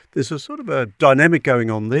 There's a sort of a dynamic going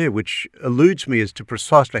on there which eludes me as to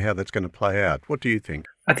precisely how that's going to play out. What do you think?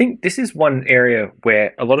 I think this is one area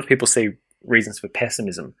where a lot of people see reasons for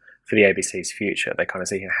pessimism for the ABC's future. They kind of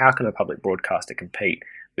see, how can a public broadcaster compete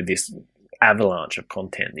with this avalanche of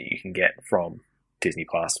content that you can get from Disney+,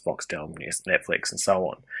 Foxtel, Netflix, and so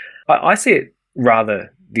on. I see it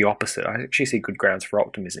rather the opposite. I actually see good grounds for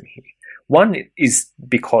optimism here. One is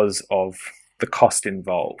because of the cost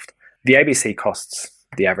involved. The ABC costs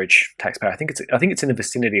the average taxpayer, I think it's in the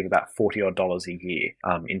vicinity of about $40 odd a year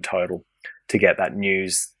in total to get that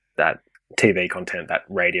news, that TV content, that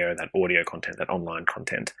radio, that audio content, that online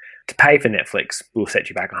content. To pay for Netflix will set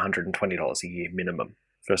you back $120 a year minimum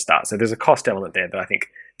for a start. So there's a cost element there that I think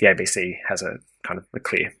the ABC has a kind of a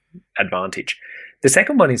clear advantage. The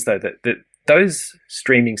second one is, though, that those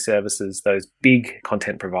streaming services, those big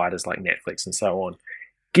content providers like Netflix and so on,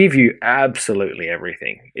 give you absolutely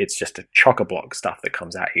everything. It's just a chock-a-block stuff that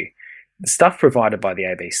comes at you. The stuff provided by the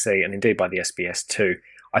ABC and indeed by the SBS too,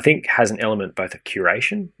 I think has an element both of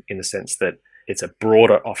curation in the sense that it's a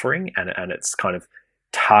broader offering and it's kind of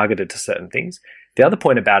targeted to certain things. The other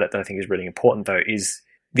point about it that I think is really important, though, is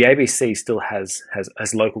the ABC still has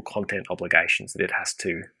local content obligations that it has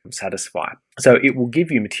to satisfy. So it will give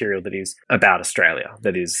you material that is about Australia,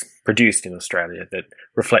 that is produced in Australia, that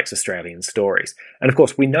reflects Australian stories. And of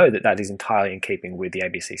course, we know that that is entirely in keeping with the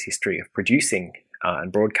ABC's history of producing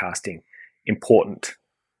and broadcasting important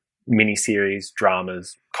miniseries,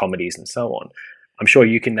 dramas, comedies, and so on. I'm sure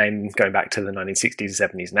you can name, going back to the 1960s,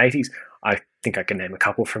 70s, and 80s. I think I can name a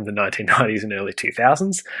couple from the 1990s and early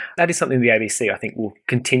 2000s. That is something the ABC, I think, will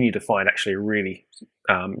continue to find actually really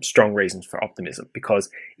strong reasons for optimism,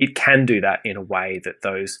 because it can do that in a way that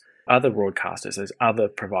those other broadcasters, those other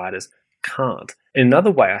providers can't. In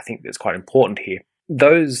another way, I think that's quite important here,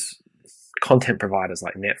 those content providers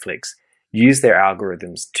like Netflix use their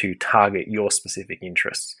algorithms to target your specific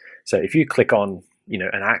interests. So if you click on,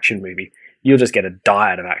 an action movie, you'll just get a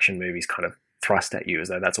diet of action movies kind of thrust at you as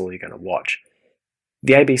though that's all you're going to watch.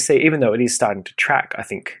 The ABC, even though it is starting to track, I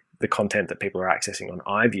think, the content that people are accessing on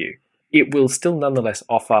iView, it will still nonetheless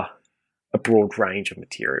offer a broad range of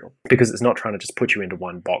material, because it's not trying to just put you into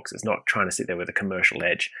one box. It's not trying to sit there with a commercial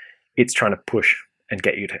edge. It's trying to push and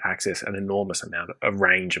get you to access an enormous amount, a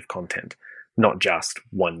range of content, not just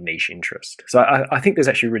one niche interest. So I think there's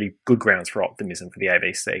actually really good grounds for optimism for the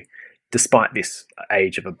ABC, despite this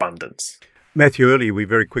age of abundance. Matthew, earlier we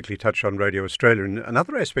very quickly touched on Radio Australia, and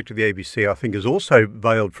another aspect of the ABC I think is also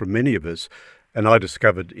veiled from many of us, and I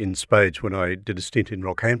discovered in spades when I did a stint in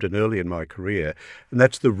Rockhampton early in my career, and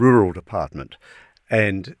that's the rural department.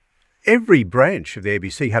 And every branch of the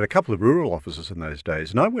ABC had a couple of rural offices in those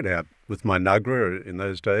days, and I went out with my Nugra in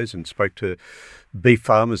those days and spoke to beef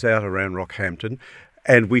farmers out around Rockhampton,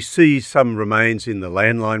 and we see some remains in the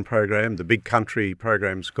landline program, the big country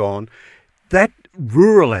program's gone. That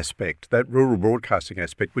rural aspect, that rural broadcasting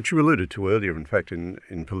aspect, which you alluded to earlier, in fact,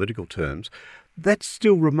 in political terms, that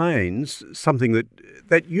still remains something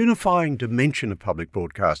that unifying dimension of public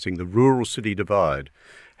broadcasting, the rural-city divide.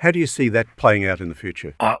 How do you see that playing out in the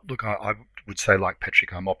future? Look, I would say, like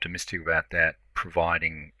Patrick, I'm optimistic about that,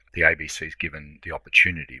 providing the ABC's given the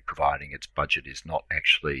opportunity, providing its budget is not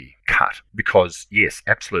actually cut. Because, yes,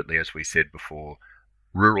 absolutely, as we said before,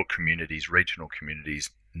 rural communities, regional communities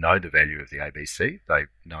know the value of the ABC. They've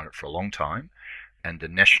known it for a long time. And the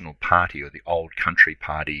National Party, or the old country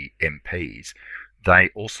party MPs, they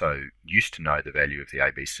also used to know the value of the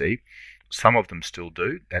ABC. Some of them still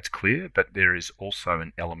do, that's clear, but there is also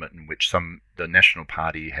an element in which the National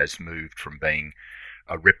Party has moved from being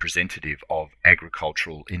a representative of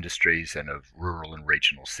agricultural industries and of rural and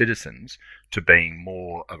regional citizens to being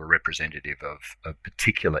more of a representative of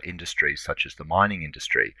particular industries such as the mining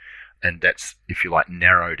industry. And that's, if you like,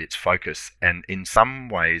 narrowed its focus, and in some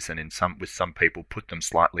ways and with some people put them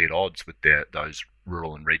slightly at odds with those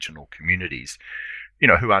rural and regional communities,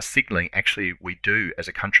 who are signalling actually we do as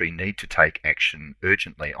a country need to take action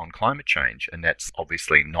urgently on climate change. And that's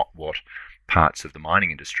obviously not what parts of the mining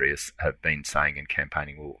industry have been saying and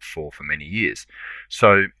campaigning for many years.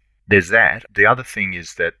 So there's that. The other thing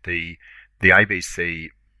is that the ABC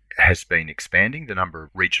has been expanding the number of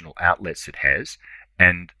regional outlets it has,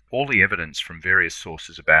 and all the evidence from various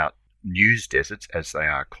sources about news deserts, as they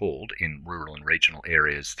are called, in rural and regional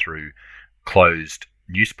areas through closed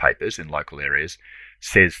newspapers in local areas,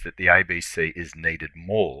 says that the ABC is needed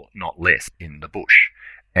more, not less, in the bush.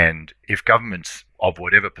 And if governments of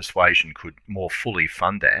whatever persuasion could more fully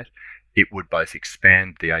fund that, it would both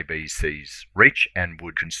expand the ABC's reach and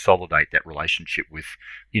would consolidate that relationship with,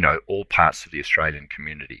 all parts of the Australian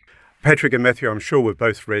community. Patrick and Matthew, I'm sure we've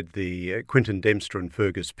both read the Quinton Dempster and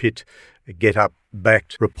Fergus Pitt Get Up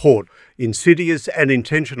backed report, Insidious and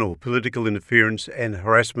Intentional Political Interference and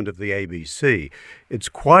Harassment of the ABC. It's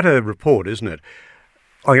quite a report, isn't it?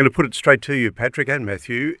 I'm going to put it straight to you, Patrick and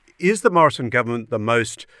Matthew. Is the Morrison government the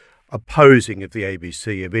most opposing of the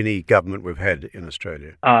ABC of any government we've had in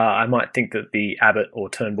Australia? I might think that the Abbott or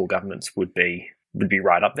Turnbull governments would be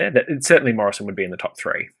right up there. Certainly Morrison would be in the top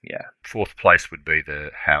three, yeah. Fourth place would be the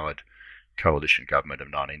Howard coalition government of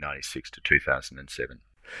 1996 to 2007.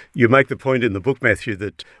 You make the point in the book, Matthew,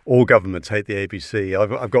 that all governments hate the ABC.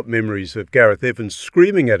 I've got memories of Gareth Evans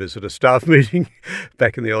screaming at us at a staff meeting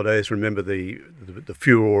back in the old days. Remember the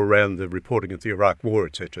furor around the reporting of the Iraq War,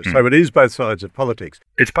 etc. So it is both sides of politics.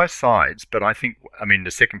 It's both sides, but I think,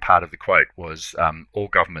 the second part of the quote was all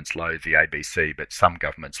governments loathe the ABC, but some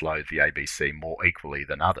governments loathe the ABC more equally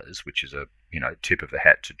than others, which is a tip of the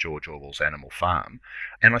hat to George Orwell's Animal Farm.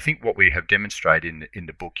 And I think what we have demonstrated in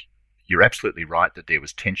the book, you're absolutely right that there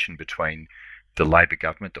was tension between the Labor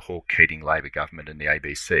government, the Hawke-Keating Labor government and the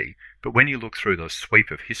ABC. But when you look through the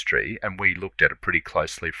sweep of history, and we looked at it pretty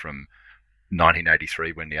closely from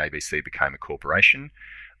 1983 when the ABC became a corporation,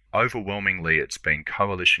 overwhelmingly it's been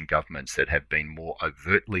coalition governments that have been more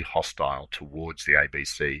overtly hostile towards the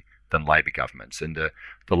ABC than Labor governments. And the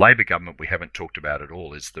Labor government we haven't talked about at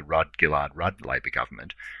all is the Rudd-Gillard-Rudd Labor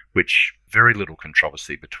government, which very little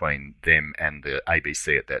controversy between them and the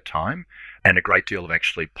ABC at that time, and a great deal of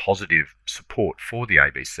actually positive support for the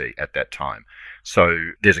ABC at that time.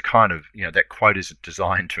 So there's a kind of, that quote is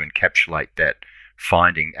designed to encapsulate that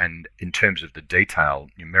finding, and in terms of the detail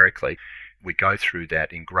numerically, we go through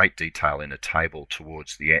that in great detail in tables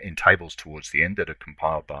towards the end that are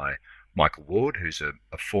compiled by Michael Ward, who's a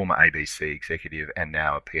former ABC executive and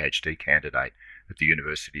now a PhD candidate at the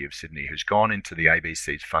University of Sydney, who's gone into the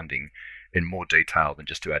ABC's funding in more detail than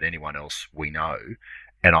just about anyone else we know.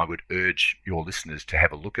 And I would urge your listeners to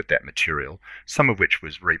have a look at that material, some of which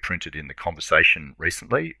was reprinted in The Conversation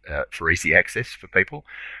recently for easy access for people.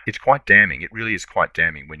 It's quite damning. It really is quite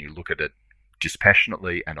damning when you look at it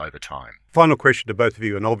dispassionately and over time. Final question to both of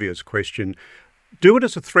you, an obvious question. Do it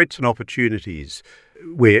as a threats and opportunities.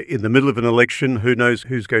 We're in the middle of an election. Who knows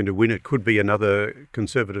who's going to win? It could be another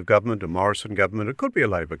Conservative government, a Morrison government. It could be a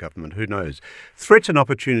Labor government. Who knows? Threats and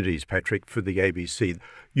opportunities, Patrick, for the ABC.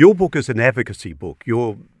 Your book is an advocacy book.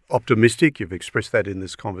 You're optimistic. You've expressed that in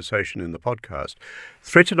this conversation in the podcast.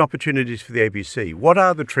 Threats and opportunities for the ABC. What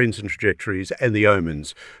are the trends and trajectories and the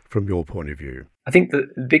omens from your point of view? I think the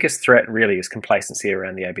biggest threat really is complacency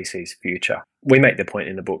around the ABC's future. We make the point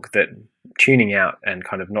in the book that tuning out and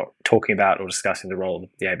kind of not talking about or discussing the role of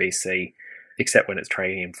the ABC, except when its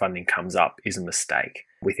training and funding comes up, is a mistake.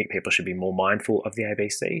 We think people should be more mindful of the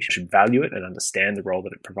ABC, should value it and understand the role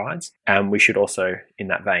that it provides. And we should also, in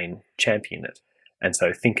that vein, champion it. And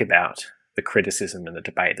so think about the criticism and the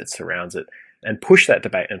debate that surrounds it and push that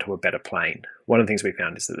debate into a better plane. One of the things we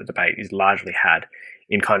found is that the debate is largely had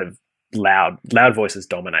in kind of loud voices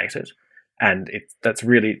dominate it. And that's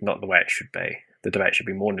really not the way it should be. The debate should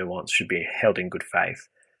be more nuanced, should be held in good faith,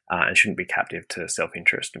 and shouldn't be captive to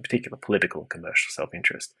self-interest, in particular political and commercial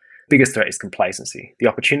self-interest. Biggest threat is complacency. The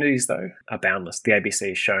opportunities, though, are boundless. The ABC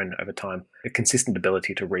has shown over time a consistent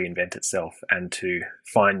ability to reinvent itself and to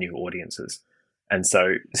find new audiences. And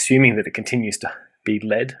so assuming that it continues to be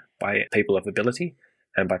led by people of ability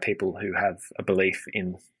and by people who have a belief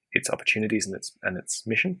in its opportunities and its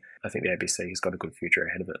mission, I think the ABC has got a good future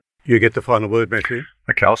ahead of it. You get the final word, Matthew.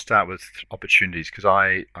 Okay, I'll start with opportunities because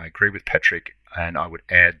I agree with Patrick, and I would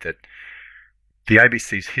add that the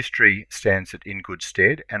ABC's history stands it in good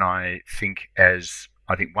stead, and I think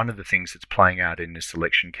one of the things that's playing out in this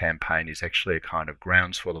election campaign is actually a kind of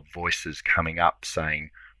groundswell of voices coming up saying,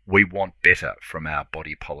 we want better from our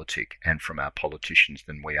body politic and from our politicians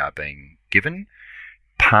than we are being given,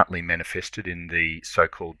 partly manifested in the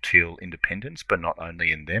so-called Teal independents, but not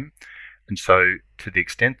only in them. And so to the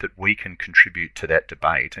extent that we can contribute to that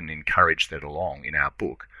debate and encourage that along in our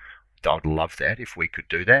book, I'd love that if we could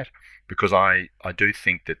do that, because I do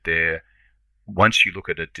think that once you look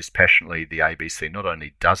at it dispassionately, the ABC not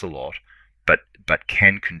only does a lot, but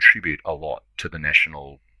can contribute a lot to the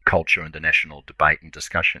national culture and the national debate and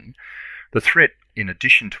discussion. The threat, in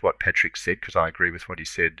addition to what Patrick said, because I agree with what he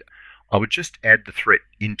said, I would just add the threat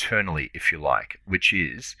internally, if you like, which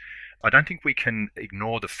is, I don't think we can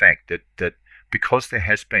ignore the fact that because there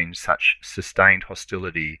has been such sustained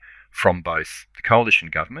hostility from both the coalition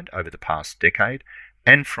government over the past decade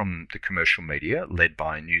and from the commercial media led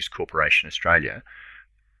by News Corporation Australia,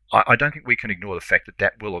 I don't think we can ignore the fact that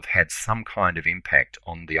that will have had some kind of impact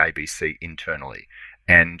on the ABC internally.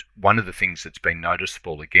 And one of the things that's been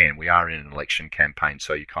noticeable, again, we are in an election campaign,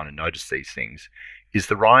 so you kind of notice these things, is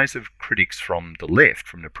the rise of critics from the left,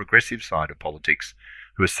 from the progressive side of politics,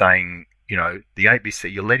 who are saying, you know, the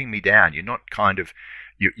ABC, you're letting me down. You're not kind of,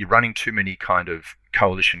 you're running too many kind of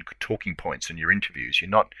coalition talking points in your interviews. You're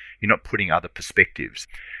not putting other perspectives.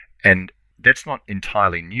 And that's not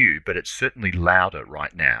entirely new, but it's certainly louder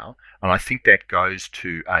right now. And I think that goes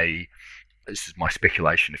to this is my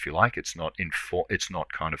speculation, if you like. It's not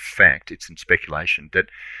kind of fact. It's in speculation that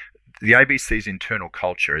the ABC's internal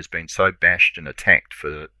culture has been so bashed and attacked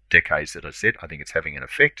for decades that I said I think it's having an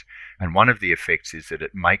effect. And one of the effects is that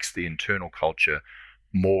it makes the internal culture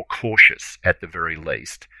more cautious at the very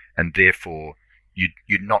least, and therefore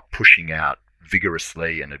you're not pushing out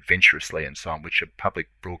vigorously and adventurously and so on, which a public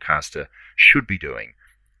broadcaster should be doing.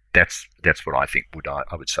 That's what I think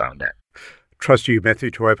I would say on that. Trust you,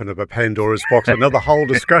 Matthew, to open up a Pandora's box. Another whole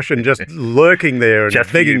discussion just lurking there and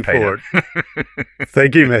just begging for it.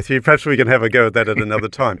 Thank you, Matthew. Perhaps we can have a go at that at another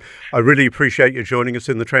time. I really appreciate you joining us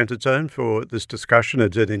in the Transit Zone for this discussion.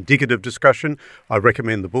 It's an indicative discussion. I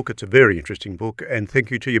recommend the book. It's a very interesting book. And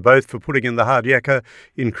thank you to you both for putting in the hard yakka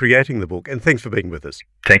in creating the book. And thanks for being with us.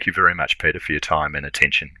 Thank you very much, Peter, for your time and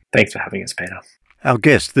attention. Thanks for having us, Peter. Our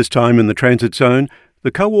guest this time in the Transit Zone,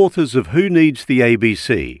 the co-authors of Who Needs the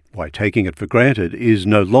ABC? Why Taking It for Granted is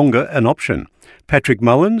No Longer an Option. Patrick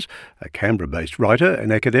Mullins, a Canberra-based writer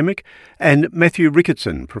and academic, and Matthew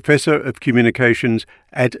Ricketson, Professor of Communications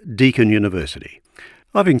at Deakin University.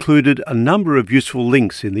 I've included a number of useful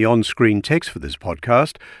links in the on-screen text for this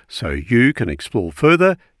podcast, so you can explore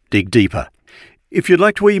further, dig deeper. If you'd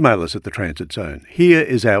like to email us at The Transit Zone, here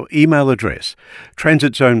is our email address,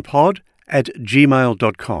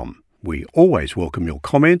 transitzonepod@gmail.com. We always welcome your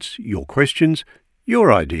comments, your questions,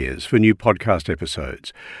 your ideas for new podcast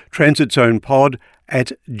episodes.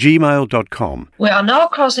 transitzonepod@gmail.com. We are now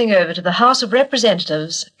crossing over to the House of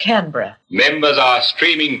Representatives, Canberra. Members are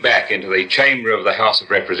streaming back into the chamber of the House of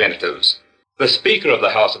Representatives. The Speaker of the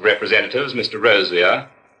House of Representatives, Mr. Rosier,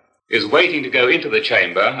 is waiting to go into the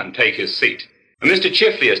chamber and take his seat. And Mr.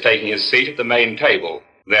 Chifley is taking his seat at the main table.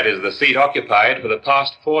 That is the seat occupied for the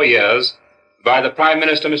past 4 years by the Prime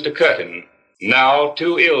Minister, Mr. Curtin, now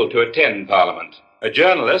too ill to attend Parliament. The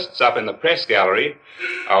journalists up in the press gallery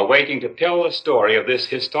are waiting to tell the story of this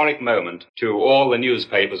historic moment to all the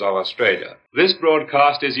newspapers of Australia. This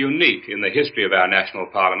broadcast is unique in the history of our national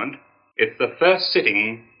Parliament. It's the first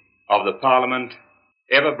sitting of the Parliament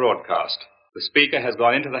ever broadcast. The Speaker has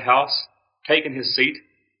gone into the House, taken his seat.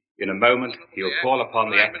 In a moment, he'll call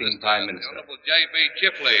upon the acting Prime Minister. Honourable J.B.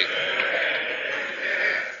 Chifley.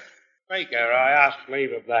 Speaker, I ask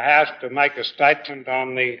leave of the House to make a statement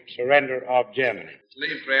on the surrender of Germany.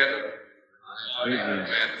 Leave granted.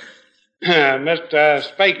 Mr.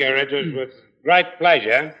 Speaker, it is with great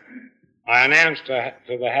pleasure I announce to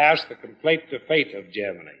the House the complete defeat of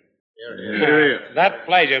Germany. That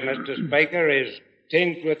pleasure, Mr. Speaker, is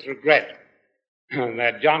tinged with regret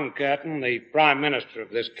that John Curtin, the Prime Minister of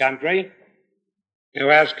this country, who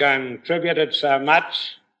has contributed so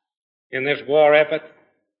much in this war effort,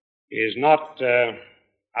 is not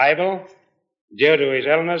able, due to his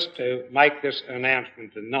illness, to make this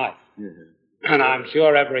announcement tonight. And I'm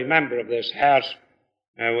sure every member of this House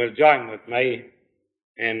will join with me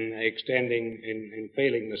in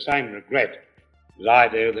feeling the same regret as I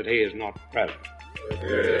do that he is not present.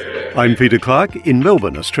 I'm Peter Clark in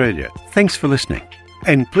Melbourne, Australia. Thanks for listening.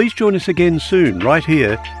 And please join us again soon, right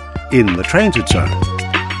here in the Transit Zone.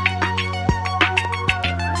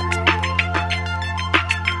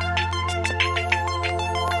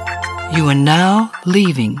 You are now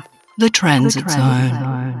leaving the Transit Zone.